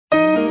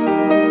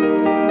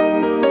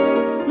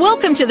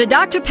Welcome to the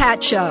Dr.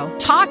 Pat Show.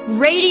 Talk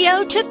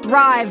radio to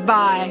thrive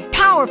by.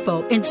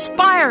 Powerful,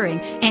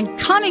 inspiring, and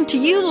coming to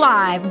you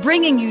live,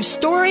 bringing you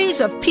stories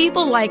of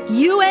people like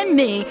you and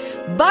me,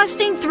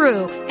 busting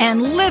through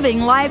and living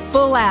life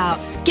full out.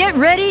 Get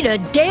ready to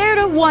dare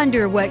to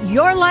wonder what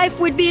your life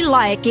would be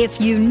like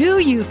if you knew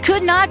you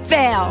could not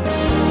fail.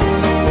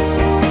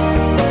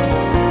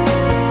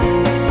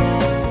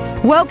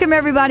 Welcome,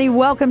 everybody.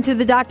 Welcome to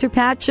the Dr.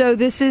 Pat Show.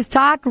 This is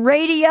Talk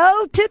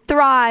Radio to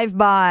Thrive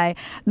by,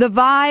 the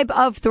vibe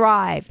of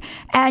Thrive.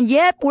 And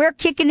yep, we're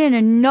kicking in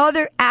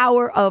another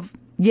hour of,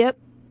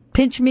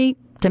 pinch me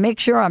to make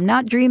sure I'm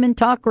not dreaming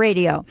talk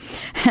radio.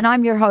 And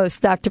I'm your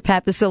host, Dr.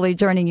 Pat Basile,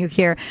 joining you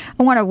here.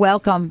 I want to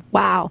welcome,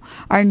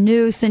 our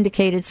new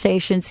syndicated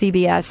station,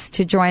 CBS,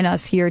 to join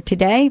us here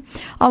today,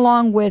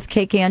 along with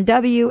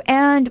KKNW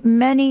and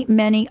many,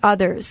 many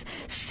others.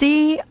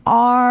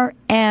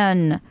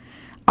 CRN.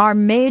 Our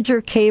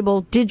major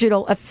cable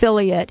digital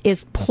affiliate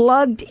is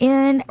plugged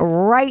in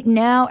right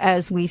now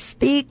as we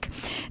speak.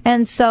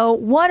 And so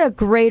what a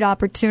great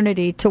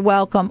opportunity to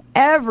welcome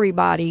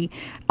everybody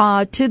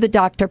to the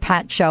Dr.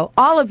 Pat Show.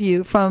 All of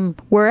you from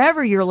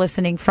wherever you're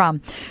listening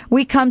from.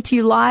 We come to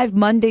you live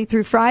Monday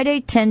through Friday,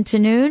 10 to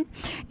noon.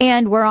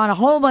 And we're on a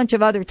whole bunch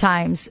of other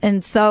times.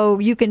 And so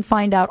you can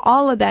find out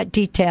all of that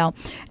detail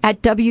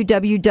at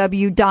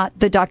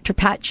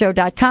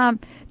www.thedrpatshow.com.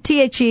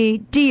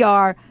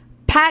 THEDR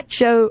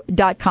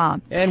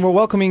PatShow.com. And we're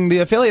welcoming the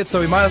affiliates, so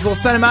we might as well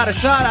send them out a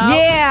shout out.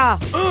 Yeah.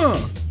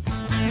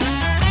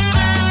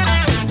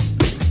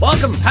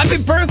 Welcome.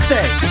 Happy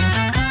birthday.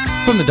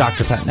 From the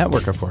Dr. Pat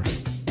Network, of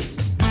course.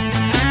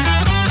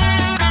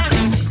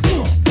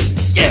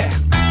 Yeah.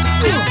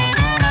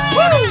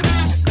 Woo.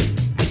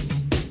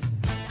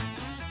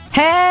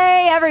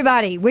 Hey,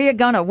 everybody. We are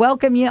going to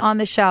welcome you on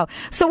the show.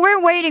 So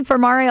we're waiting for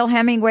Mariel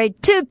Hemingway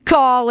to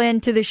call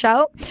into the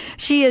show.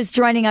 She is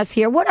joining us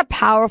here. What a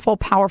powerful,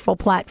 powerful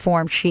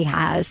platform she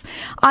has.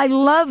 I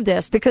love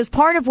this because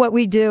part of what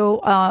we do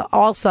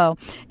also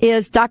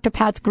is Dr.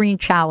 Pat's Green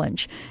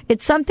Challenge.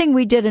 It's something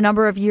we did a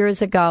number of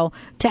years ago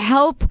to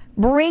help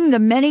bring the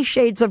many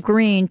shades of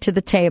green to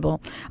the table,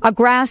 a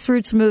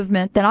grassroots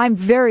movement that I'm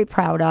very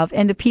proud of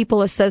and the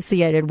people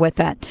associated with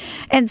it.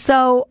 And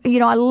so,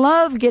 I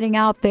love getting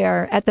out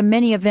there at the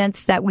many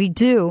events that we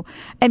do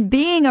and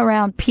being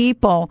around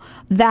people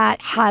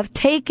that have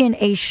taken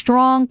a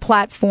strong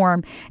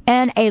platform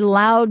and a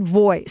loud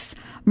voice.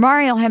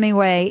 Mariel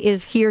Hemingway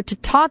is here to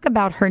talk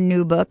about her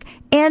new book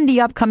and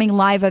the upcoming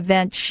live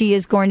event she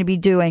is going to be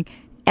doing,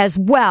 as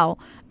well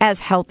as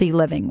healthy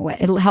living.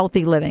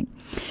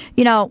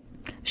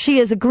 She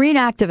is a green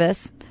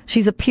activist.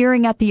 She's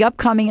appearing at the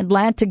upcoming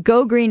Atlanta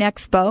Go Green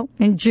Expo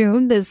in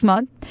June this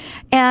month,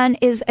 and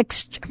is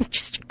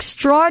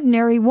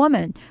extraordinary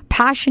woman,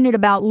 passionate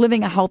about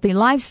living a healthy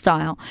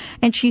lifestyle.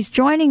 And she's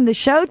joining the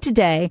show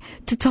today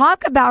to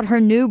talk about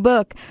her new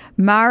book,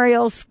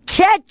 Mariel's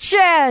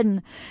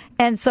Kitchen.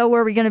 And so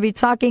we're going to be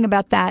talking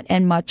about that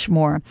and much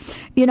more.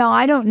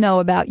 I don't know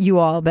about you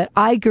all, but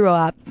I grew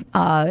up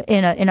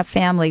in a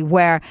family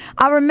where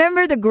I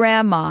remember the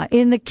grandma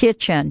in the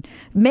kitchen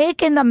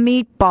making the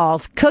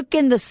meatballs,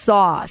 cooking the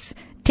sauce,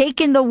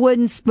 taking the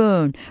wooden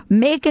spoon,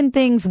 making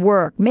things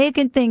work,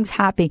 making things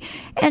happy.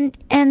 And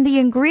the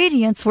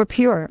ingredients were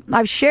pure.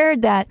 I've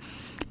shared that.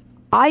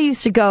 I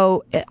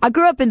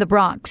grew up in the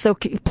Bronx, so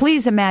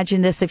please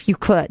imagine this if you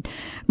could.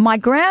 My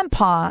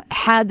grandpa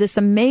had this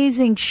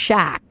amazing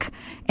shack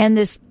and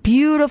this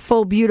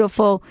beautiful,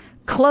 beautiful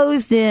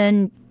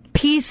closed-in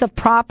piece of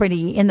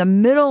property in the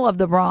middle of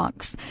the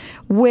Bronx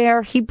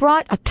where he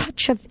brought a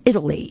touch of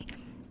Italy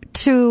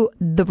to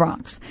the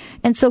Bronx.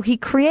 And so he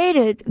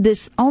created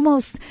this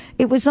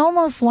it was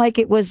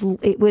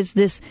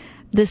this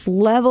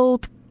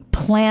leveled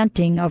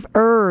planting of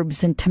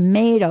herbs and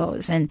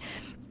tomatoes and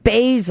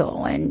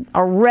basil and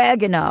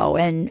oregano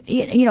and,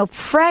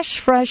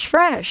 fresh.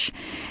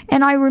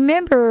 And I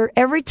remember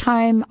every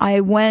time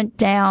I went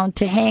down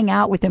to hang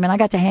out with him, and I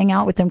got to hang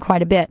out with him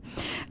quite a bit,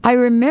 I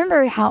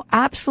remember how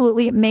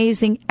absolutely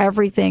amazing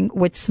everything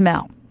would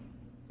smell.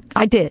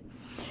 I did.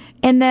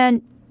 And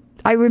then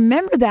I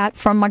remember that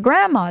from my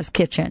grandma's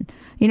kitchen,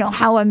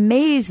 how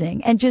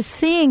amazing, and just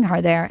seeing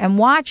her there and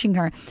watching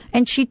her.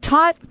 And she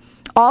taught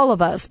all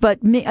of us, but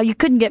you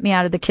couldn't get me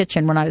out of the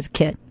kitchen when I was a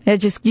kid. You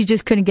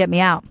just couldn't get me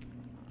out.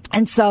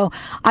 And so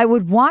I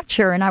would watch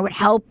her and I would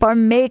help her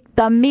make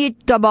the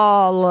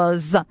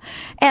meatballs.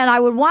 And I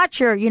would watch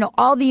her,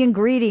 all the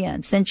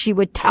ingredients. And she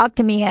would talk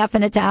to me half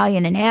in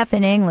Italian and half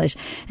in English.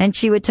 And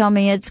she would tell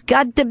me, it's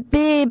got to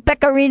be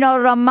pecorino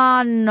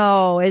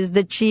romano is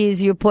the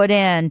cheese you put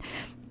in.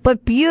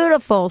 But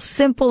beautiful,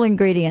 simple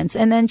ingredients.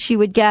 And then she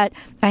would get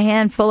a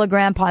handful of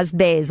Grandpa's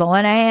basil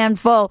and a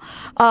handful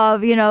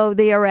of,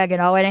 the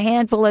oregano and a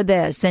handful of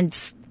this and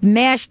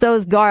smash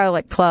those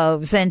garlic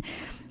cloves. And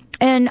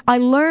I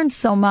learned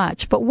so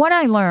much. But what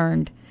I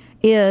learned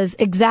is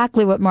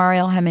exactly what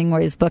Mariel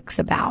Hemingway's book's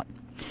about.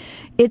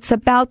 It's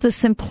about the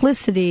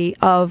simplicity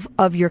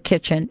of your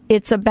kitchen.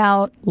 It's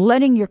about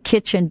letting your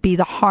kitchen be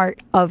the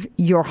heart of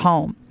your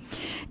home.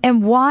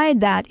 And why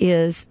that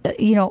is,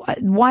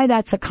 why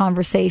that's a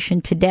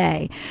conversation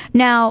today.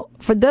 Now,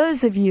 for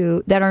those of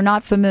you that are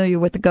not familiar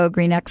with the Go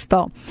Green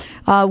Expo,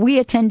 we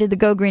attended the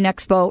Go Green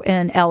Expo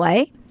in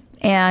LA,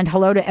 and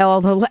hello to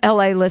all the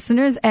LA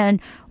listeners, and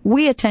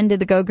we attended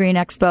the Go Green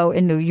Expo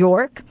in New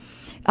York,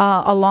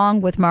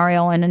 along with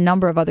Mariel and a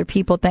number of other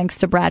people, thanks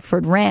to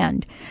Bradford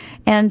Rand.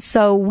 And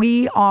so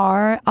we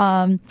are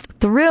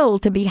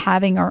thrilled to be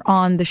having her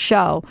on the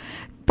show.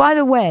 By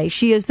the way,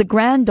 she is the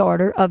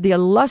granddaughter of the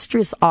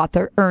illustrious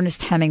author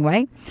Ernest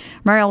Hemingway.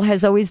 Mariel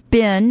has always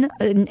been,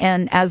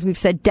 and as we've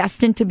said,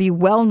 destined to be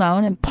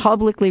well-known and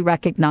publicly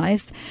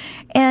recognized.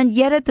 And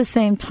yet at the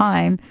same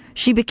time,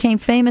 she became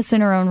famous in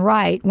her own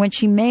right when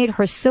she made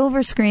her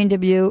silver screen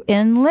debut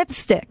in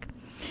Lipstick.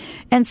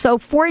 And so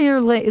 4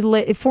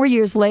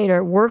 years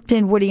later, worked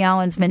in Woody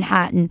Allen's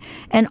Manhattan,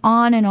 and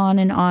on and on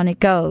and on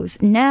it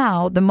goes.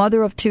 Now, the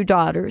mother of 2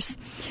 daughters,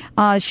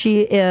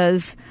 she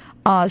is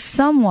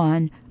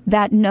someone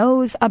that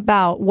knows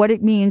about what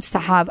it means to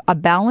have a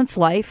balanced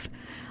life,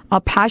 a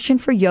passion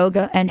for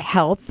yoga and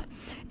health,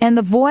 and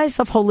the voice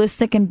of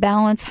holistic and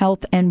balanced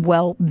health and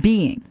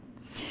well-being.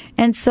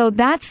 And so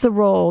that's the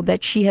role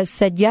that she has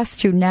said yes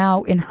to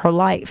now in her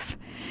life.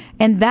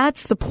 And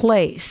that's the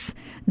place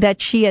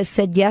that she has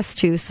said yes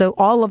to, so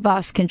all of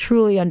us can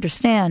truly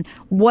understand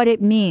what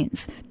it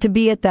means to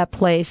be at that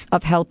place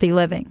of healthy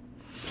living.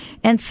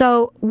 And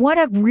so what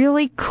a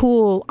really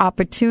cool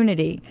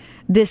opportunity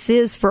this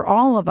is for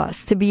all of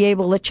us to be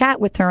able to chat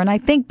with her. And I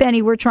think,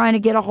 Benny, we're trying to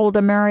get a hold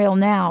of Mariel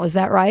now. Is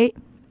that right?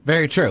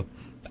 Very true.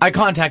 I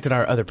contacted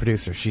our other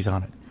producer. She's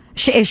on it.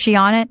 Is she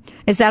on it?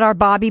 Is that our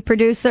Bobby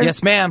producer?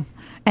 Yes, ma'am.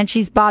 And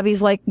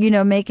Bobby's like,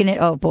 making it,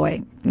 oh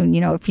boy,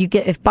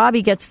 if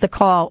Bobby gets the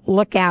call,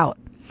 look out.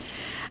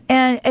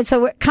 And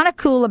so it's kind of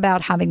cool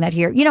about having that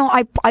here.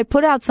 I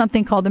put out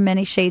something called The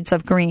Many Shades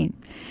of Green.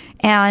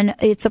 And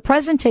it's a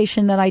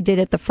presentation that I did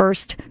at the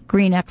first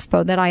Green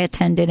Expo that I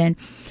attended. And,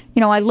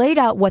 I laid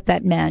out what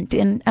that meant.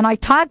 And I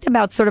talked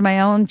about sort of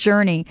my own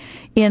journey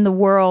in the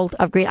world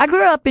of green. I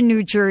grew up in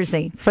New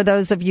Jersey, for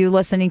those of you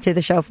listening to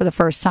the show for the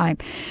first time.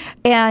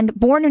 And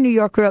born in New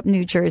York, grew up in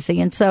New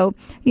Jersey. And so,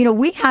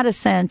 we had a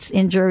sense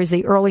in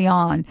Jersey early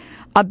on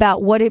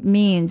about what it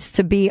means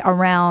to be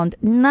around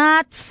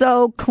not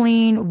so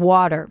clean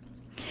water.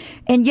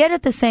 And yet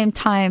at the same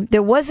time,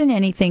 there wasn't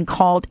anything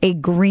called a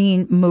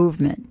green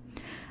movement.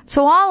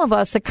 So all of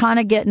us are kind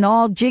of getting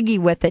all jiggy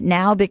with it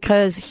now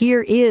because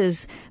here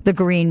is the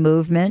green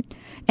movement.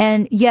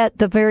 And yet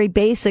the very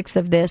basics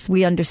of this,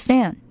 we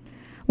understand.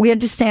 We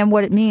understand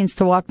what it means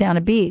to walk down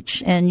a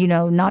beach and,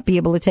 not be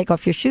able to take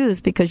off your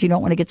shoes because you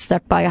don't want to get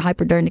stuck by a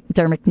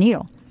hypodermic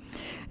needle.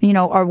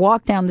 Or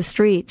walk down the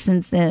streets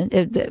and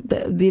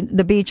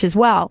the beach as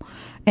well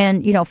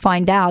and,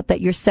 find out that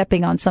you're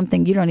stepping on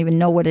something you don't even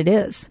know what it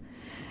is.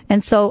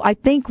 And so I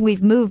think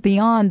we've moved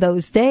beyond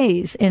those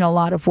days in a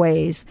lot of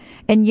ways.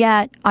 And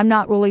yet I'm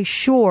not really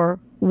sure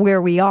where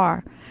we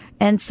are.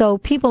 And so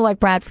people like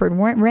Bradford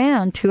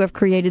Rand, who have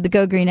created the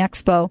Go Green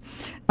Expo,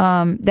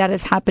 that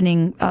is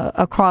happening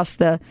across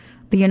the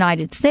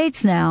United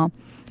States now,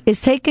 is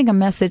taking a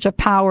message of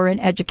power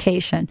and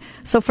education.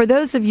 So for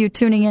those of you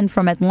tuning in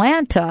from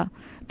Atlanta,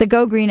 the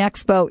Go Green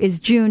Expo is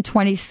June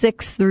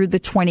 26th through the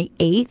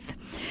 28th.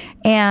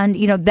 And,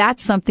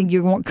 that's something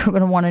you're going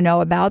to want to know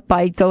about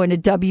by going to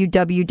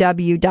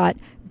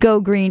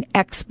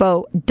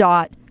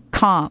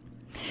www.gogreenexpo.com.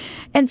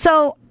 And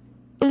so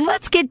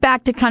let's get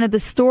back to kind of the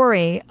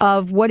story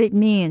of what it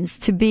means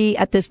to be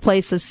at this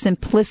place of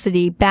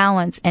simplicity,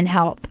 balance, and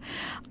health.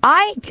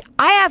 I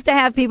have to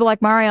have people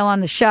like Mariel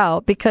on the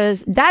show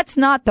because that's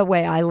not the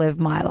way I live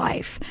my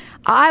life.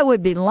 I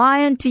would be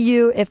lying to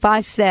you if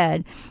I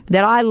said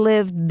that I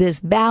lived this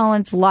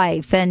balanced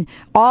life and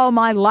all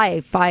my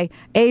life I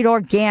ate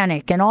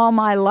organic and all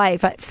my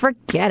life,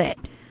 forget it.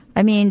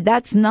 I mean,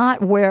 that's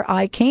not where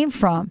I came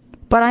from,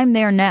 but I'm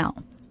there now.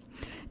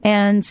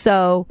 And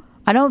so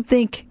I don't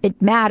think it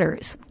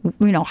matters,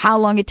 how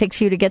long it takes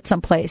you to get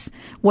someplace.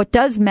 What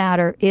does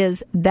matter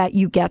is that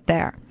you get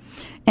there.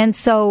 And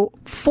so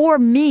for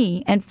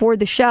me and for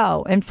the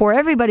show and for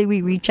everybody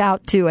we reach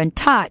out to and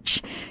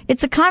touch,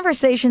 it's a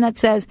conversation that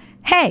says,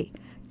 hey,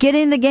 get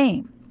in the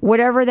game,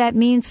 whatever that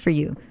means for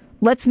you.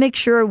 Let's make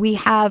sure we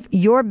have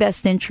your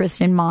best interest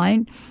in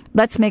mind.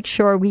 Let's make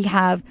sure we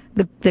have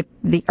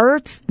the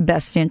Earth's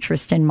best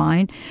interest in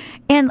mind.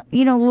 And,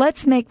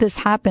 let's make this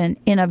happen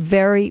in a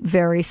very,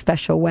 very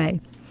special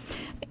way.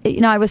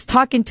 I was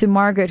talking to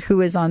Margaret, who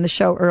was on the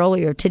show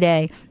earlier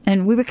today,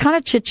 and we were kind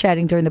of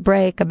chit-chatting during the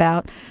break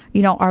about,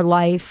 our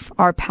life,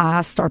 our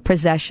past, our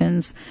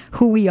possessions,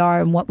 who we are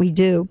and what we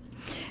do.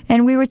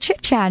 And we were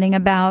chit-chatting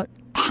about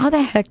how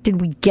the heck did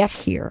we get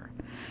here?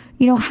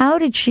 How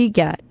did she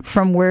get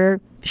from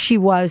where she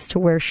was to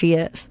where she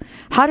is?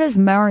 How does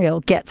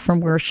Mariel get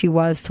from where she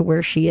was to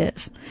where she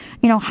is?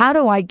 How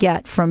do I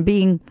get from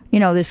being,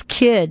 this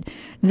kid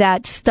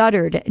that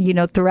stuttered,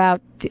 throughout,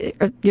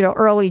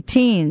 early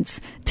teens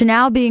to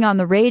now being on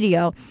the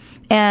radio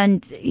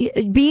and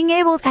being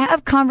able to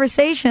have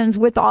conversations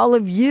with all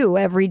of you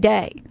every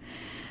day?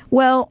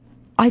 Well,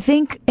 I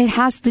think it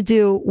has to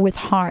do with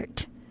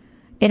heart.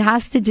 It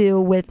has to do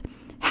with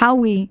how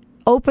we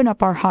open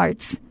up our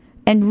hearts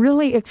and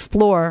really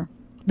explore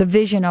the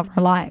vision of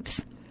our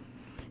lives.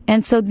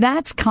 And so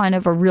that's kind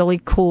of a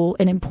really cool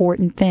and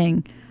important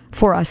thing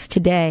for us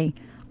today.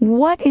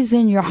 What is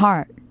in your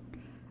heart?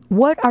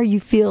 What are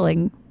you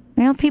feeling?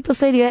 You know, people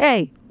say to you,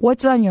 hey,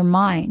 what's on your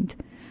mind?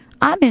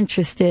 I'm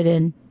interested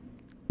in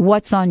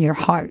what's on your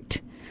heart.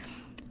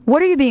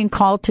 What are you being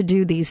called to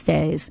do these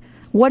days?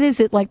 What is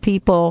it like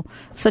people,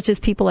 such as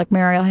people like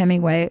Mariel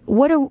Hemingway,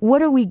 what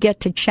do we get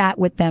to chat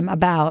with them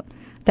about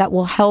that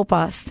will help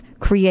us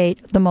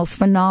create the most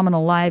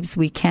phenomenal lives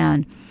we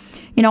can?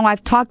 You know,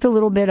 I've talked a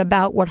little bit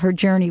about what her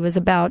journey was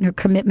about, and her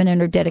commitment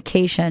and her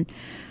dedication,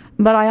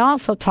 but I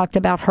also talked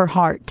about her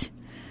heart.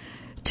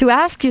 To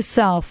ask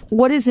yourself,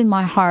 what is in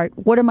my heart?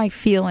 What am I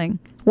feeling?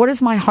 What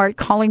is my heart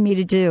calling me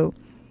to do?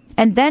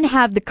 And then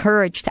have the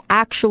courage to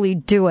actually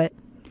do it.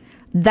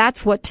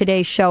 That's what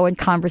today's show and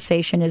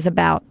conversation is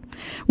about.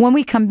 When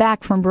we come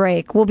back from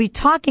break, we'll be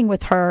talking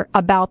with her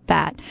about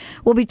that.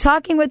 We'll be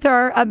talking with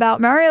her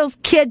about Mariel's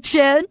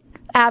kitchen,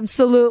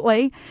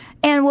 absolutely.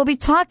 And we'll be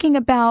talking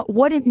about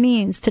what it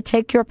means to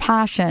take your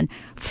passion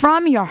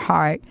from your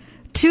heart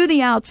to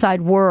the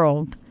outside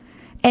world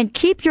and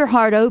keep your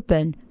heart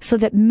open so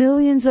that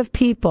millions of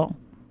people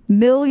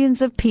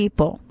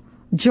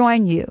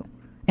join you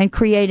in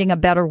creating a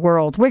better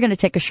world. We're going to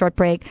take a short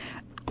break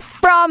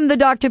from the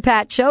Dr.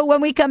 Pat Show.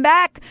 When we come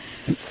back,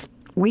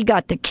 we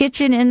got the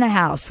kitchen in the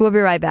house. We'll be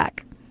right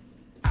back.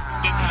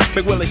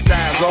 Big Willie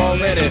style's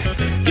already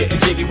getting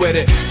jiggy with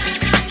it.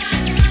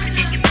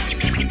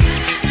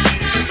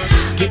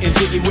 Getting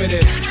jiggy with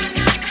it.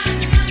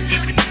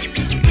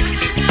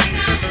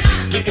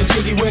 Getting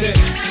jiggy with it.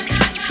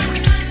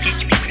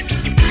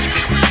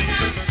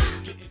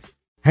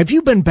 Have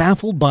you been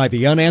baffled by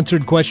the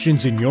unanswered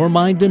questions in your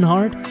mind and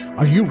heart?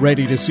 Are you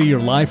ready to see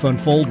your life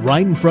unfold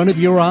right in front of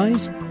your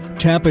eyes?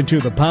 Tap into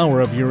the power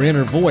of your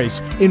inner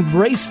voice,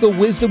 embrace the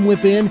wisdom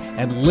within,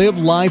 and live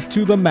life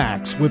to the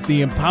max with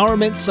the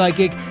empowerment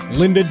psychic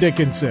Linda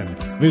Dickinson.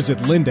 Visit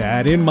Linda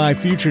at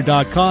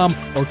inmyfuture.com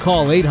or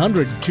call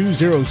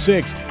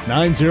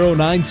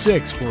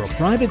 800-206-9096 for a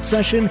private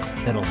session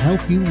that'll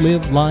help you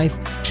live life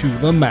to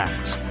the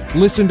max.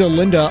 Listen to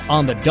Linda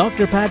on the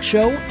Dr. Pat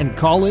Show and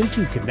call in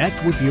to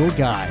connect with your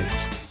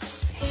guides.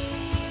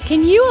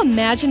 Can you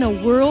imagine a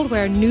world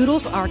where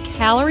noodles are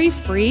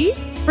calorie-free?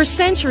 For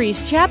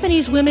centuries,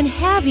 Japanese women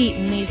have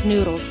eaten these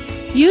noodles.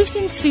 Used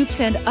in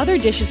soups and other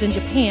dishes in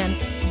Japan,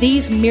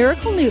 these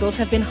miracle noodles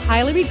have been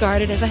highly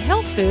regarded as a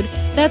health food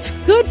that's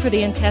good for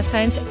the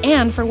intestines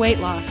and for weight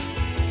loss.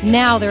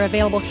 Now they're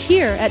available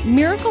here at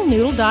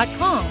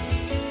miraclenoodle.com.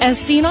 As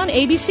seen on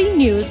ABC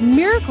News,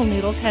 Miracle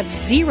Noodles have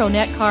 0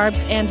 net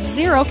carbs and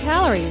 0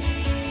 calories.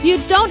 You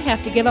don't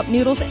have to give up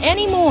noodles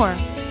anymore.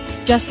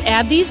 Just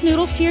add these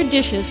noodles to your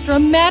dishes,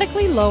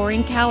 dramatically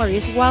lowering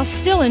calories while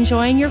still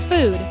enjoying your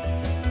food.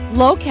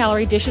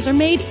 Low-calorie dishes are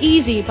made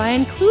easy by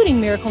including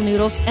Miracle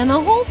Noodles, and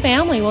the whole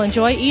family will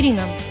enjoy eating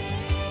them.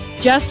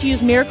 Just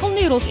use Miracle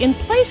Noodles in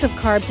place of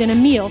carbs in a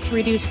meal to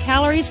reduce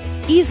calories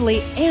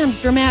easily and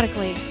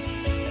dramatically.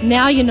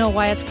 Now you know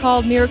why it's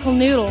called Miracle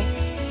Noodle.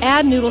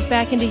 Add noodles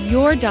back into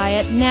your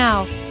diet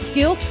now,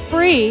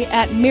 guilt-free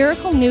at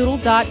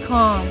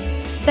miraclenoodle.com.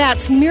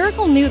 That's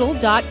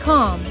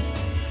miraclenoodle.com.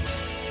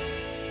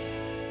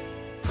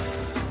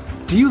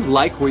 Do you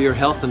like where your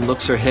health and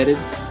looks are headed?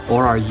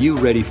 Or are you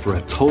ready for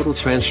a total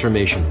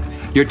transformation?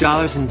 Your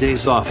dollars and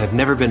days off have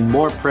never been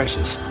more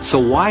precious, so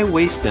why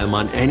waste them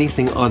on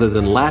anything other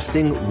than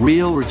lasting,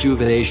 real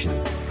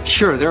rejuvenation?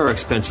 Sure, there are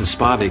expensive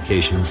spa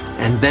vacations,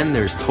 and then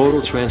there's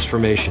total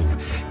transformation.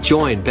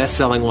 Join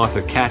best-selling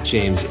author Kat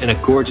James in a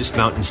gorgeous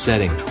mountain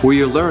setting where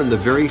you'll learn the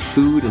very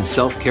food and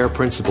self-care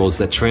principles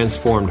that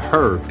transformed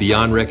her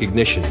beyond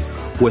recognition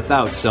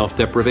without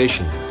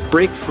self-deprivation.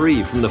 Break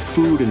free from the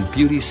food and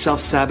beauty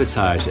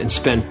self-sabotage and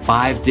spend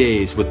 5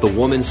 days with the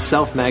woman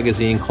Self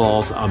magazine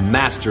calls a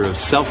master of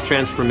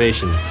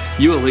self-transformation.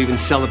 You will even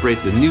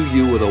celebrate the new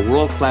you with a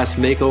world-class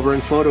makeover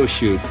and photo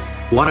shoot.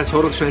 Want a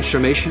total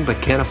transformation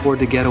but can't afford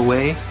to get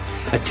away?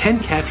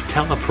 Attend Kat's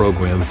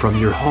teleprogram from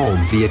your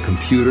home via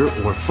computer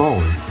or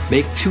phone.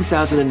 Make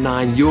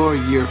 2009 your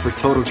year for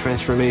total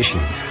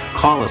transformation.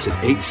 Call us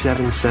at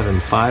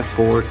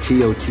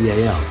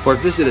 877-54-TOTAL or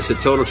visit us at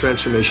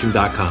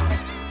totaltransformation.com.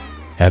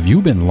 Have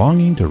you been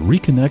longing to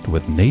reconnect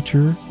with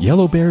nature?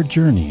 Yellow Bear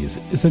Journeys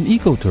is an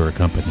eco-tour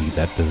company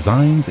that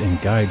designs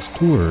and guides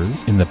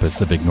tours in the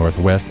Pacific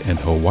Northwest and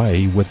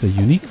Hawaii with a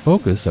unique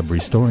focus of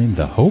restoring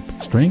the hope,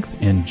 strength,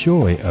 and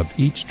joy of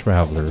each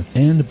traveler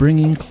and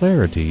bringing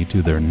clarity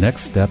to their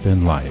next step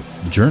in life.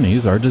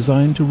 Journeys are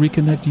designed to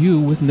reconnect you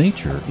with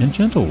nature in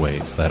gentle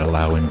ways that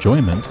allow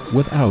enjoyment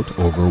without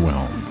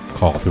overwhelm.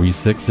 Call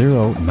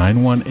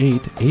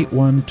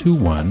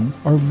 360-918-8121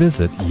 or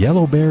visit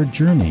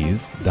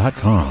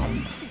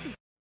yellowbearjourneys.com.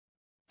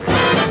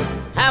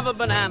 Have a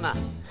banana,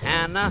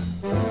 Hannah.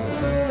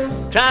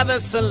 Try the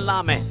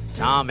salami,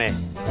 Tommy.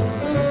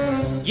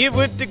 Give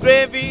with the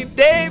gravy,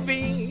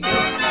 Davy.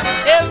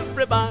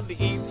 Everybody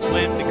eats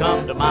when they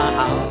come to my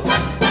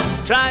house.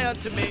 Try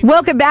to make.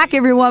 Welcome back,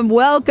 everyone.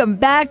 Welcome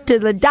back to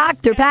the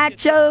Dr. Pat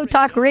Show,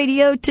 talk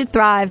radio to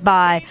thrive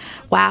by.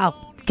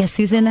 Wow, guess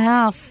who's in the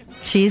house?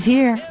 She's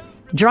here.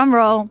 Drum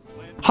roll,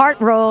 heart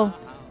roll,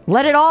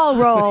 let it all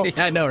roll.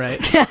 Yeah, I know, right?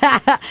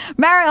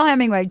 Mariel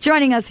Hemingway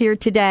joining us here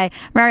today.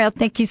 Mariel,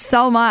 thank you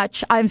so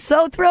much. I'm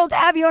so thrilled to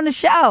have you on the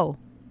show.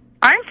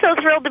 I'm so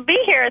thrilled to be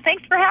here.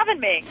 Thanks for having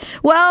me.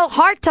 Well,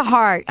 heart to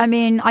heart. I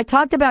mean, I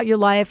talked about your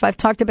life. I've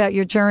talked about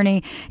your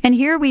journey. And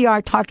here we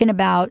are talking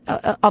about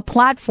a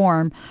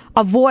platform,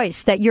 a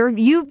voice that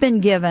you've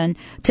been given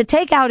to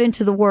take out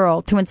into the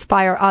world to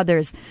inspire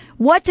others.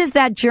 What does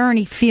that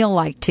journey feel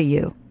like to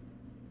you?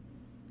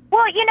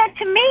 Well, you know,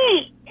 to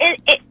me,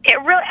 it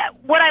really,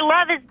 what I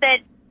love is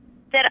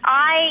that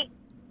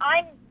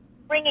I'm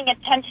bringing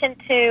attention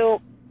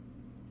to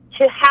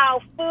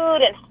how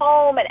food and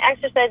home and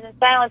exercise and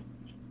silence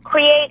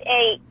create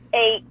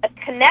a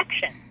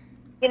connection,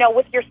 you know,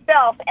 with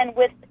yourself and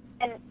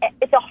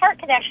it's a heart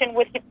connection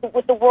with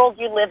the world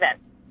you live in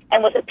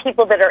and with the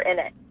people that are in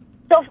it.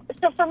 So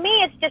for me,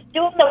 it's just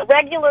doing the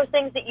regular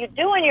things that you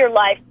do in your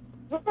life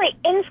really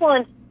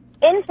influence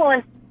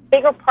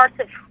bigger parts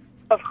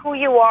of who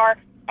you are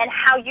and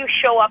how you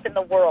show up in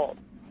the world.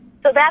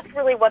 So that's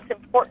really what's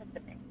important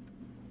to me.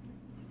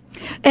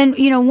 And,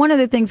 you know, one of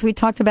the things we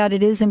talked about,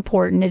 it is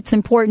important. It's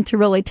important to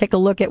really take a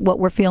look at what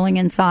we're feeling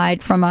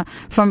inside from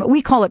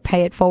we call it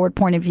pay it forward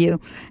point of view.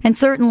 And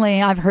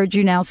certainly I've heard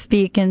you now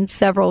speak in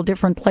several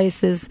different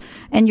places,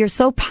 and you're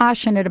so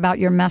passionate about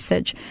your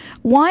message.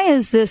 Why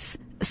is this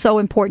so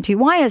important to you?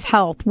 Why is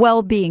health,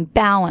 well-being,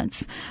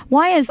 balance?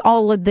 Why is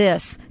all of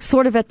this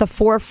sort of at the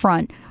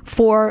forefront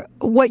for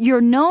what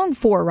you're known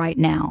for right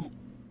now?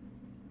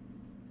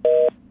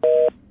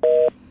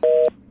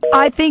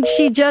 I think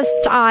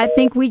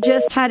we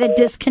just had a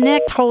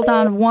disconnect. Hold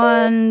on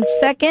one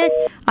second.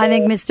 I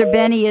think Mr.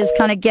 Benny is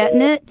kind of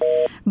getting it.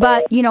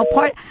 But, you know,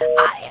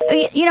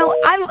 this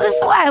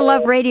is why I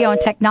love radio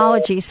and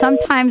technology.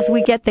 Sometimes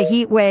we get the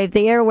heat wave,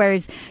 the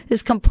airwaves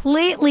is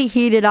completely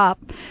heated up,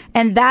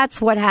 and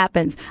that's what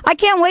happens. I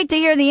can't wait to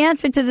hear the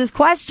answer to this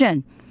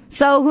question.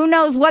 So who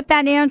knows what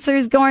that answer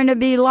is going to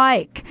be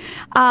like.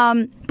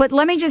 But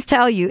let me just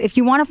tell you, if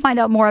you want to find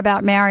out more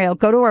about Mariel,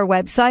 go to our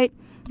website,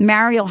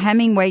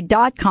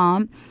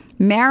 MarielHemingway.com,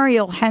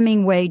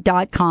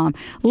 MarielHemingway.com.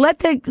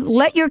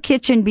 Let your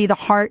kitchen be the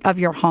heart of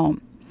your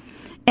home.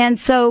 And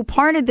so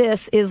part of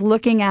this is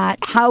looking at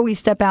how we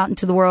step out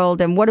into the world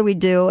and what do we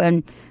do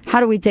and how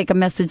do we take a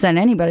message that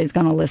anybody's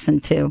going to listen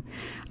to.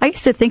 I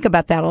used to think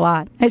about that a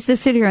lot. I used to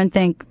sit here and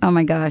think, oh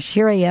my gosh,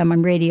 here I am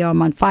on radio.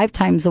 I'm on 5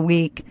 times a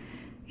week.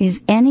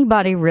 Is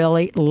anybody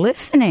really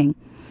listening?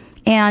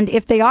 And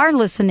if they are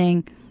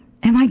listening,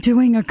 am I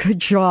doing a good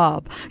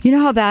job? You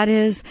know how that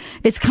is?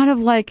 It's kind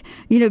of like,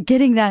 you know,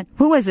 getting that,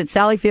 who was it,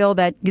 Sally Field,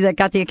 that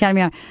got the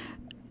Academy Award?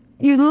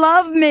 You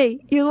love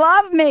me. You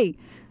love me.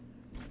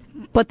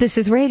 But this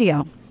is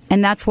radio,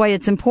 and that's why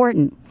it's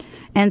important.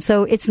 And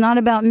so it's not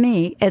about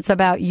me. It's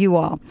about you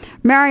all.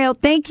 Mariel,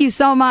 thank you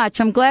so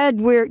much. I'm glad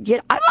I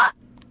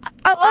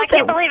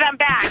can't believe I'm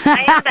back.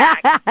 I am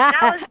back. That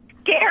was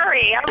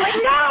scary. I'm like,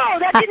 no,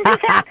 that didn't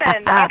just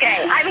happen.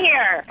 Okay, I'm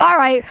here. All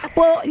right.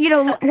 Well, you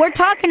know, we're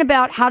talking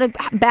about how to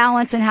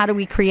balance and how do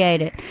we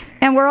create it.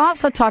 And we're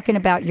also talking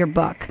about your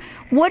book.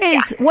 What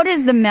is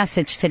the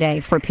message today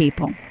for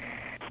people?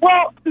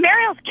 Well,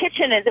 Mariel's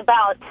Kitchen is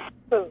about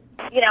food.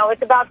 You know,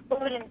 it's about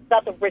food and it's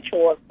about the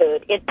ritual of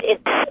food. It's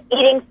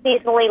eating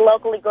seasonally,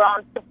 locally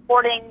grown,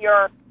 supporting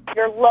your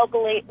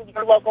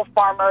local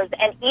farmers,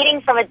 and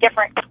eating from a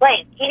different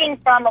place. Eating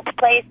from a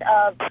place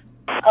of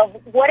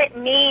what it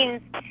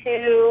means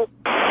to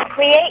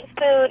create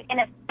food in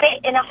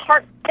a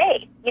heart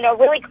space. You know,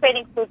 really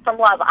creating food from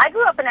love. I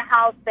grew up in a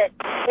house that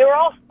they were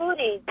all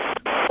foodies,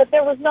 but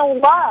there was no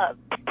love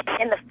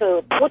in the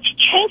food, which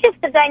changes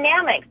the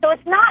dynamic. So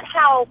it's not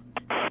how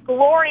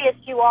glorious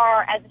you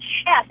are as a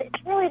chef.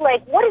 It's really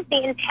like, what is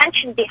the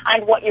intention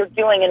behind what you're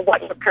doing and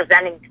what you're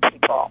presenting to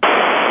people?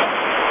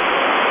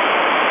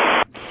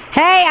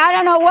 Hey, I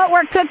don't know what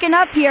we're cooking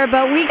up here,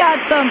 but we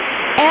got some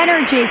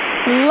energy.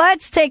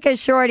 Let's take a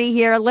shorty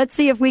here. Let's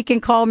see if we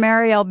can call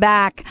Mariel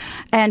back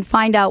and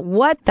find out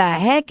what the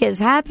heck is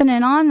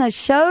happening on the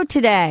show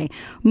today.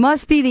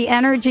 Must be the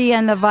energy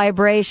and the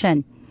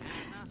vibration.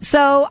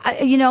 So,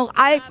 you know,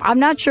 I'm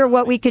not sure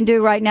what we can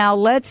do right now.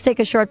 Let's take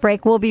a short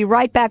break. We'll be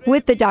right back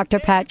with the Dr.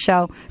 Pat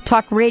Show.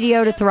 Talk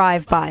radio to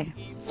thrive by.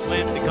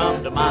 When they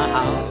come to my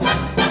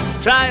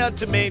house, try a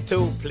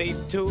tomato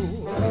plate too.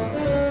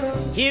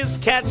 Here's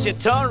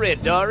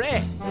cacciatore,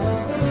 Dory.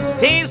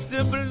 Taste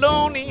the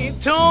bologna,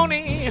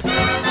 Tony.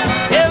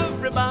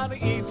 Everybody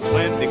eats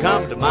when they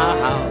come to my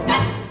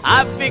house.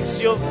 I fix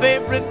your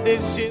favorite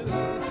dishes,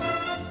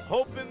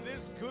 hoping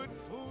this good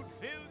food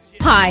fills you.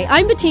 Hi,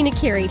 I'm Bettina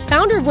Carey,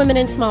 founder of Women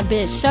in Small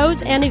Biz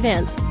shows and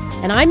events.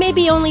 And I may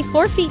be only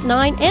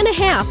 4'9" and a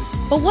half,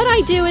 but what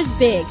I do is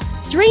big.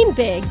 Dream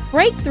big,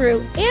 break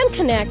through, and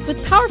connect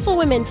with powerful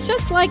women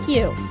just like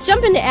you.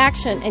 Jump into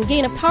action and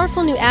gain a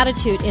powerful new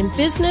attitude in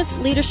business,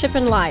 leadership,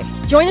 and life.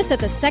 Join us at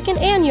the 2nd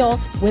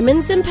Annual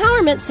Women's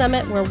Empowerment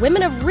Summit, where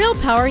women of real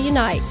power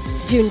unite.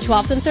 June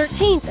 12th and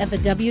 13th at the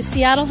W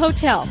Seattle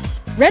Hotel.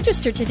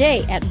 Register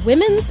today at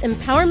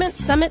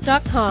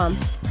women'sempowermentsummit.com.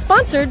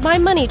 Sponsored by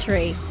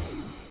Moneytree.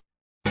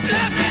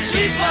 Let me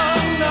sleep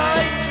all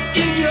night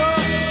in your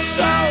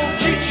soul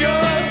kitchen.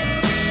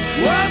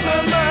 Warm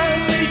my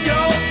mind with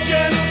your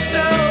gentle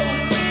snow.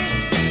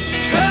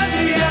 Turn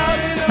me out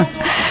in a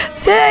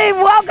Hey,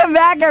 welcome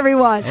back,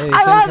 everyone. Hey,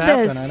 I love things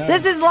this. happen, I know.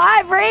 This is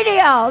live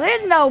radio.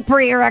 There's no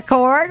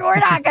pre-record. We're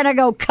not going to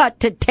go cut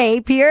to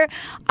tape here.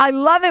 I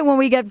love it when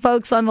we get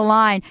folks on the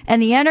line,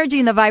 and the energy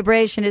and the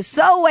vibration is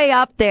so way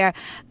up there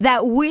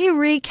that we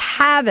wreak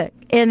havoc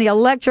in the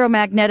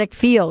electromagnetic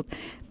field.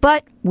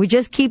 But we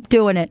just keep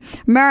doing it.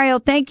 Mariel,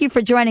 thank you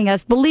for joining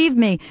us. Believe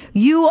me,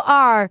 you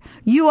are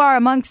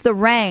amongst the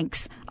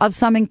ranks of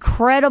some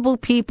incredible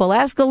people.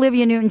 Ask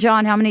Olivia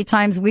Newton-John how many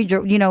times we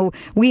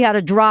had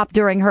a drop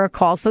during her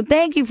call. So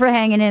thank you for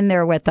hanging in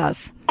there with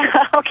us.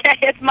 Okay,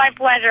 it's my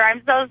pleasure.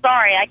 I'm so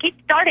sorry. I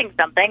keep starting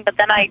something, but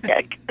then it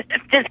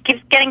just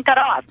keeps getting cut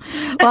off.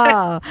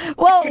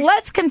 Well,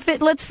 let's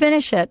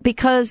finish it,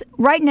 because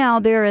right now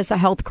there is a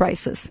health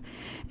crisis.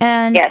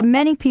 And yes,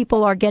 many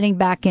people are getting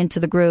back into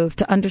the groove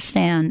to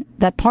understand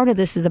that part of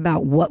this is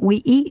about what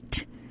we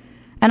eat.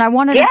 And I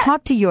wanted to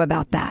talk to you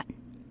about that.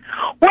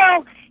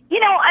 Well,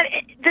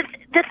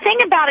 the thing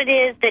about it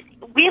is that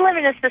we live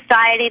in a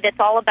society that's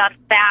all about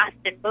fast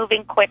and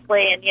moving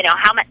quickly, and,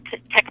 how much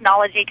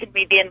technology can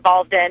we be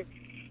involved in.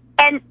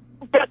 And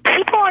the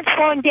people aren't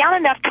slowing down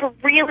enough to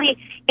really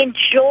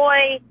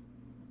enjoy,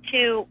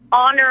 to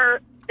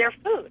honor their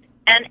food.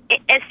 And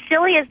as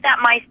silly as that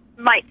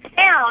might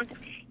sound,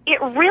 it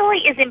really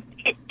is.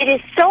 It is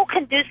so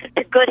conducive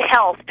to good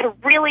health to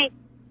really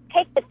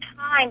take the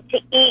time to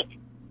eat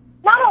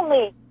not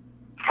only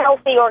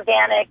healthy,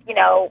 organic,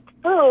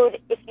 food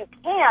if you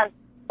can,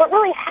 but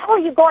really, how are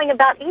you going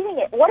about eating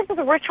it? What is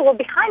the ritual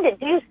behind it?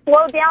 Do you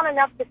slow down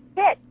enough to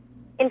sit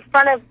in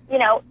front of,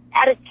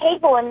 at a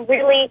table and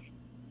really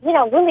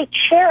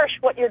cherish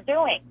what you're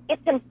doing?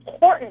 It's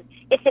important.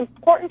 It's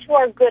important to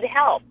our good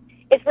health.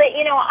 It's that,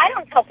 I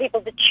don't tell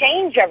people to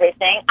change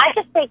everything. I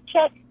just say,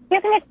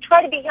 you're going to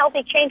try to be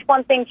healthy, change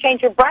one thing,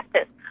 change your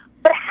breakfast.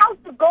 But how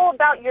you go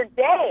about your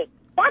day,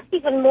 that's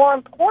even more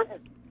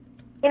important.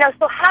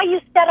 So how you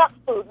set up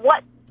food,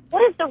 what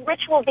is the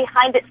ritual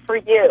behind it for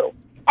you?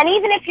 And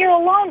even if you're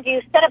alone, do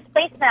you set a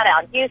placemat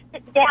out? Do you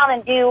sit down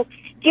and do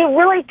you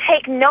really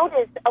take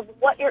notice of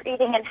what you're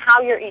eating and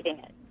how you're eating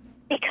it?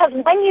 Because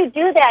when you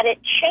do that, it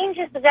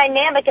changes the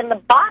dynamic and the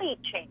body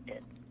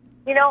changes.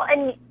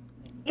 And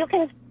you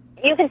can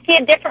see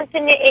a difference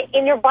in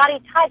your body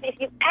type if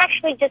you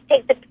actually just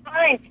take the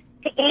time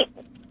to eat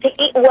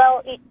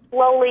well, eat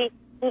slowly,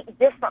 eat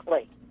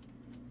differently.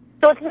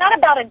 So it's not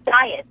about a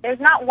diet. There's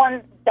not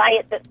one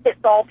diet that fits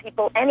all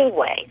people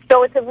anyway.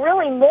 So it's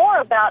really more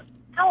about,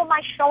 how am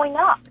I showing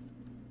up?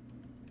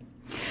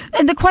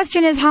 And the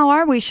question is, how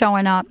are we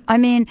showing up? I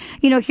mean,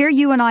 here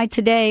you and I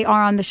today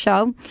are on the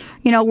show.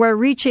 We're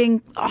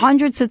reaching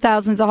hundreds of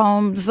thousands of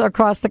homes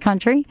across the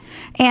country.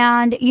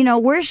 And,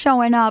 we're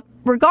showing up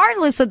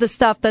regardless of the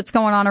stuff that's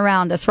going on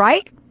around us,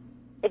 right?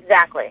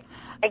 Exactly.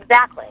 And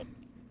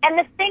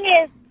the thing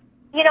is,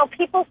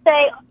 people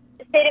say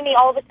to me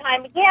all the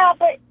time, yeah,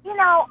 but,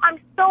 I'm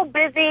so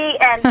busy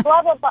and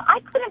blah, blah, blah. I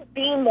couldn't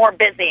be more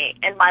busy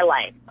in my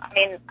life. I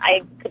mean,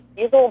 I could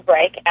use a little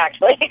break,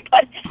 actually,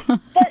 but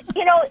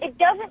it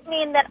doesn't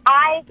mean that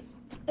I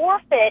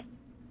forfeit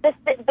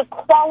the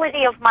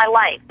quality of my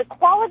life. The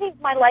quality of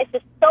my life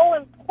is so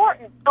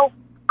important. So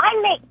I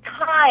make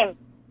time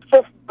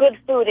for good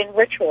food and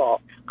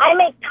ritual. I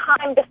make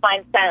time to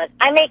find silence.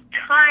 I make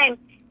time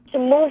to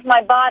move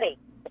my body.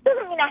 It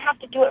doesn't mean I have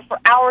to do it for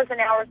hours and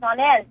hours on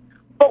end.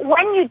 But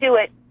when you do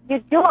it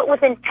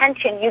with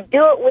intention. You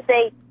do it with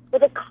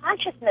a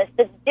consciousness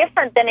that's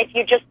different than if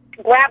you're just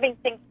grabbing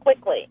things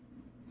quickly.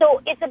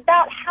 So it's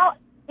about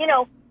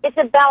it's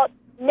about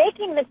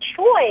making the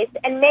choice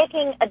and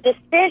making a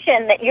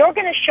decision that you're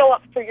going to show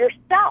up for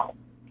yourself.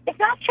 It's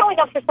not showing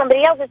up for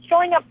somebody else. It's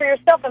showing up for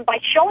yourself. And by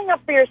showing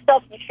up for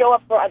yourself, you show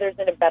up for others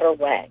in a better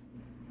way.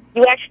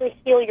 You actually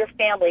heal your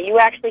family. You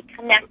actually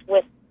connect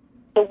with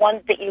the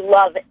ones that you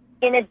love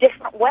in a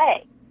different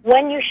way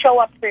when you show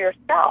up for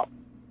yourself.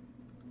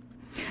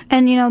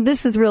 And,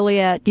 this is really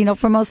it.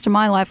 For most of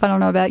my life, I don't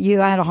know about you,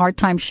 I had a hard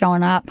time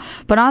showing up.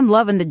 But I'm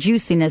loving the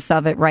juiciness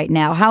of it right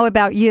now. How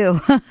about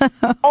you? I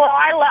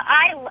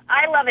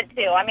love it,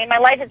 too. I mean, my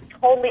life has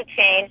totally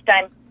changed.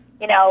 I'm,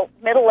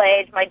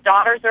 middle-aged. My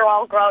daughters are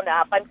all grown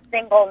up. I'm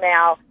single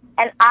now.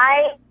 And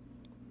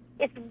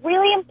it's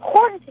really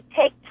important to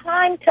take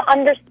time to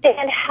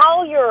understand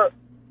how you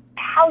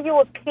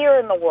appear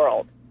in the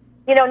world.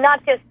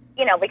 Not just,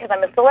 because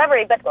I'm a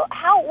celebrity, but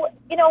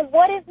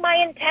what is my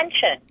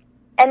intention?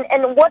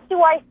 And what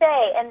do I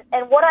say?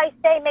 And what I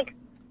say makes,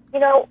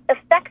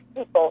 affects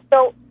people.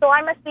 So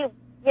I must be,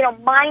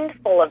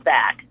 mindful of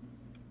that.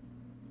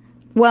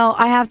 Well,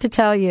 I have to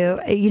tell you,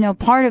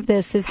 part of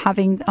this is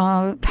having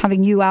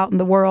you out in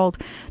the world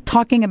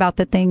talking about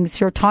the things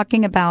you're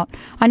talking about.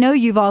 I know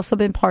you've also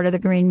been part of the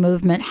green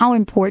movement. How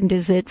important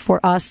is it for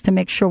us to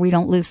make sure we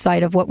don't lose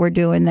sight of what we're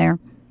doing there?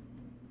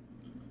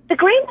 The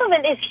green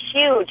movement is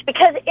huge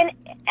because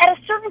at a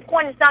certain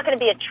point, it's not going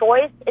to be a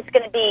choice. It's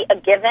going to be a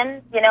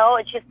given.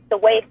 It's just the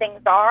way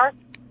things are.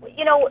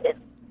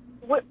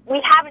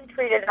 We haven't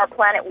treated our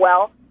planet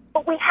well,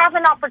 but we have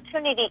an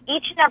opportunity,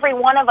 each and every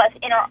one of us,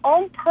 in our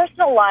own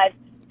personal lives,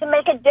 to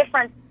make a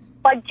difference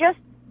by just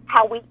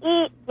how we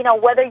eat.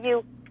 Whether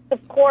you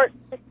support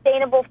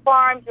sustainable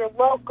farms, you're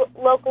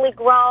locally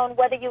grown,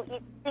 whether you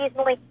eat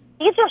seasonally.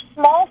 These are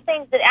small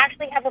things that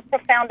actually have a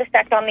profound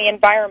effect on the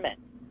environment.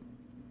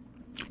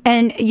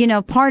 And,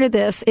 part of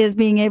this is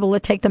being able to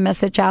take the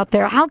message out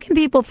there. How can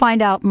people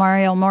find out,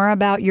 Mariel, more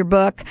about your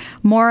book,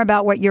 more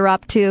about what you're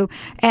up to?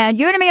 And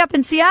you're going to be up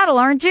in Seattle,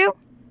 aren't you?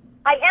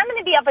 I am going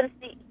to be up in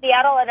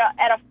Seattle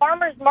at a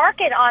farmer's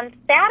market on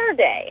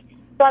Saturday.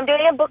 So I'm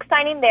doing a book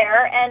signing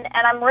there, and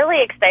I'm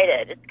really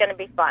excited. It's going to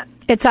be fun.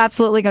 It's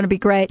absolutely going to be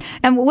great.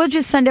 And we'll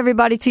just send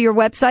everybody to your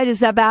website. Is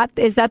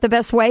that the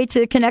best way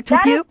to connect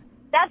with you?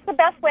 That's the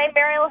best way.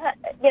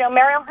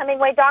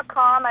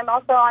 MarielHemingway.com. I'm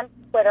also on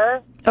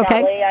Twitter.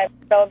 Okay. Sadly, I'm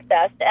so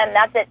obsessed. And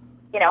that's it,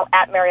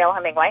 at Mariel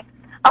Hemingway.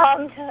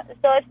 So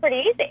it's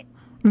pretty easy.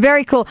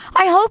 Very cool.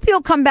 I hope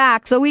you'll come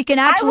back so we can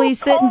actually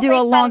sit and do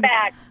a long...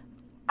 Back.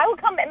 I will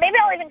come. Maybe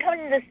I'll even come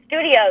into the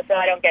studio so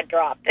I don't get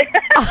dropped.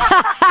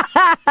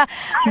 I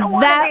don't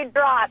want to be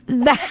dropped.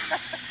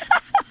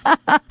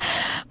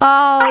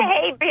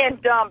 I hate being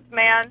dumped,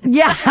 man.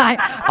 Yeah.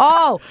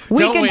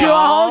 We can do a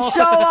whole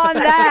show on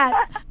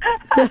that.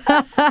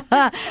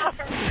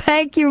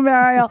 Thank you,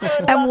 Mariel.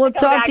 And we'll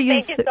talk to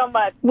you soon. Thank you so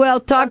much. We'll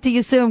talk to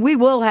you soon. We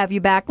will have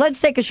you back. Let's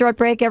take a short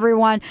break,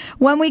 everyone.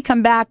 When we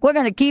come back, we're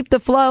going to keep the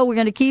flow. We're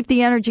going to keep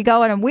the energy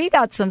going. And we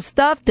got some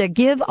stuff to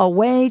give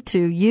away to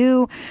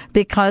you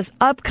because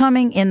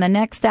upcoming in the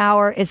next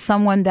hour is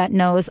someone that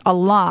knows a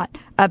lot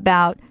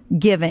about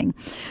giving.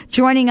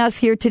 Joining us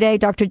here today,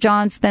 Dr.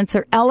 John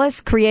Spencer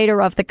Ellis,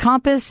 creator of The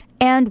Compass,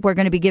 and we're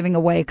going to be giving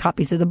away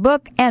copies of the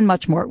book and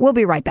much more. We'll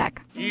be right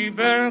back. You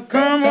better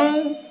come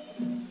on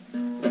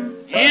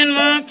in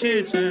my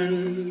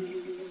kitchen.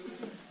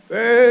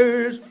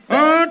 There's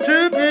hard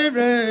to be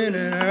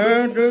raining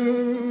out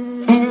there.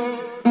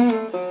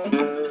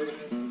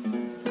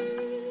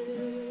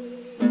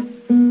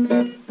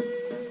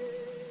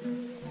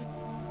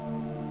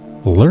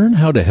 Learn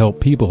how to help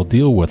people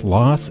deal with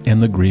loss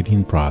and the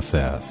grieving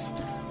process.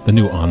 The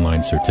new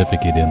online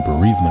certificate in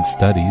bereavement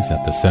studies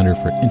at the Center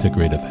for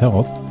Integrative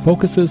Health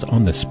focuses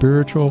on the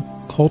spiritual,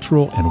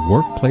 cultural, and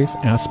workplace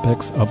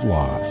aspects of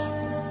loss.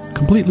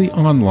 Completely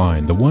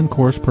online, the one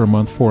course per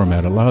month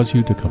format allows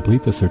you to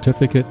complete the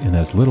certificate in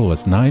as little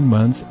as 9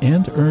 months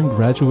and earn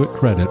graduate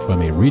credit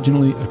from a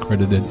regionally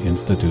accredited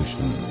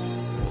institution.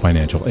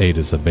 Financial aid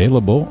is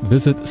available.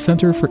 Visit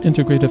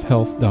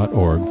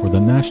centerforintegrativehealth.org for the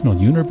National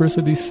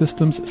University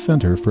Systems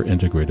Center for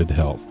Integrated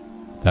Health.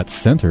 That's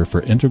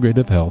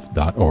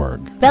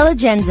centerforintegrativehealth.org.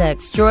 Bellagenza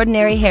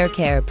Extraordinary Hair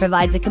Care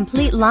provides a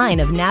complete line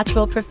of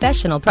natural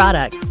professional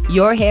products.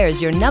 Your hair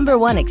is your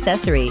 #1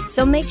 accessory,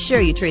 so make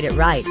sure you treat it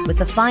right with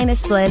the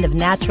finest blend of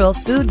natural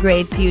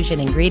food-grade fusion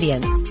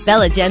ingredients.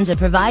 Bellagenza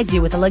provides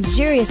you with a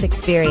luxurious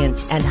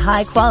experience and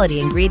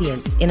high-quality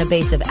ingredients in a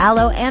base of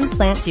aloe and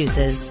plant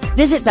juices.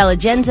 Visit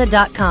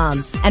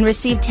Bellagenza.com and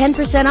receive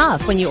 10%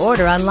 off when you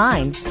order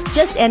online.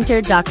 Just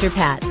enter Dr.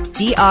 Pat,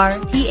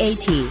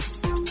 D-R-P-A-T.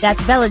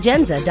 That's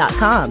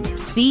Bellagenza.com.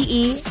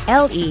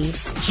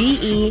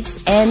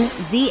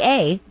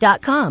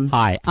 BELLEGENZA.com.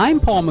 Hi, I'm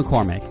Paul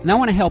McCormick, and I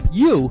want to help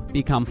you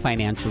become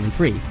financially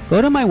free.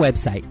 Go to my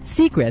website,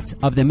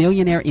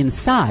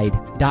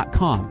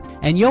 secretsofthemillionareinside.com,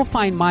 and you'll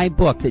find my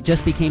book that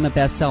just became a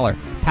bestseller,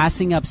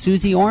 Passing Up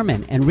Susie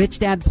Orman and Rich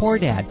Dad Poor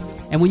Dad.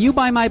 And when you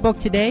buy my book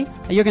today,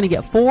 you're going to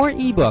get 4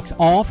 ebooks,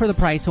 all for the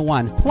price of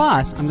 1.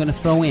 Plus, I'm going to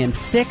throw in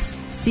 6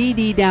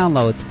 CD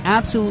downloads,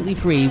 absolutely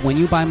free, when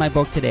you buy my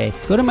book today.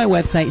 Go to my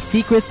website,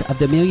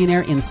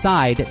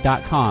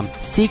 secretsofthemillionareinside.com.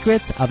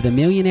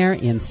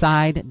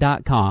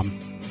 Secretsofthemillionareinside.com.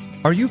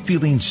 Are you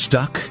feeling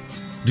stuck?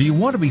 Do you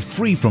want to be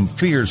free from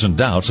fears and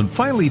doubts and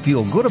finally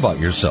feel good about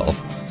yourself,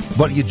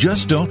 but you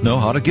just don't know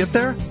how to get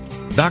there?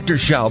 Dr.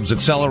 Schaub's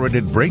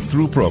Accelerated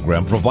Breakthrough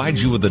Program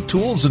provides you with the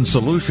tools and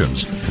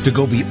solutions to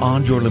go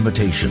beyond your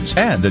limitations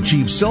and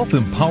achieve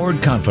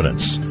self-empowered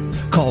confidence.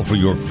 Call for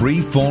your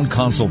free phone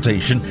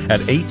consultation at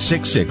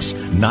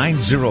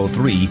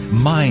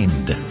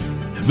 866-903-MIND.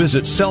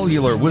 Visit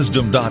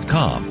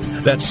cellularwisdom.com.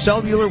 That's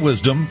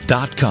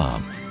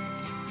cellularwisdom.com.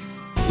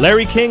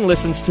 Larry King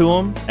listens to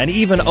him, and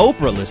even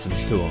Oprah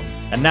listens to him.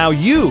 And now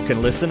you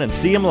can listen and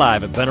see him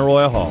live at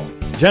Benaroya Hall.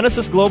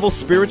 Genesis Global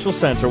Spiritual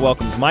Center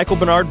welcomes Michael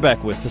Bernard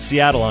Beckwith to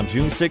Seattle on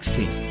June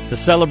 16th to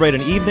celebrate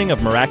an evening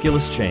of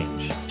miraculous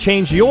change.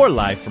 Change your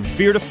life from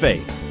fear to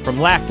faith, from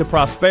lack to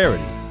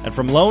prosperity, and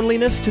from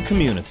loneliness to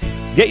community.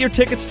 Get your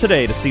tickets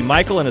today to see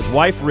Michael and his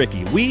wife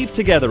Ricky weave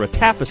together a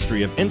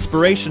tapestry of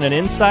inspiration and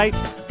insight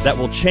that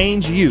will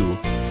change you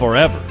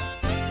forever.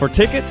 For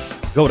tickets,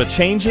 Go to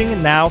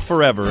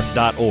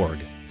ChangingNowForever.org.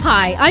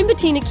 Hi, I'm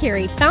Bettina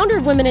Carey, founder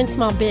of Women in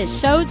Small Biz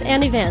shows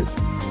and events.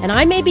 And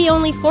I may be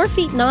only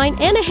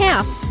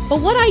 4'9.5",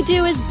 but what I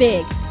do is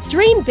big.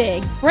 Dream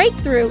big, break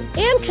through,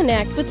 and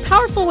connect with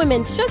powerful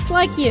women just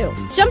like you.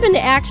 Jump into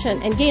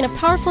action and gain a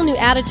powerful new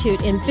attitude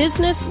in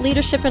business,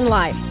 leadership, and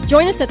life.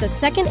 Join us at the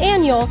 2nd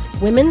Annual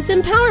Women's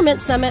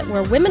Empowerment Summit,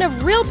 where women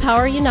of real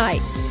power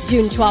unite.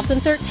 June 12th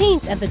and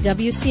 13th at the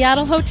W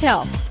Seattle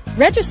Hotel.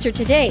 Register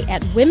today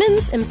at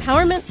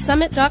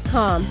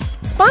women'sempowermentsummit.com.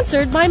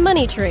 Sponsored by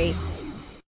Moneytree.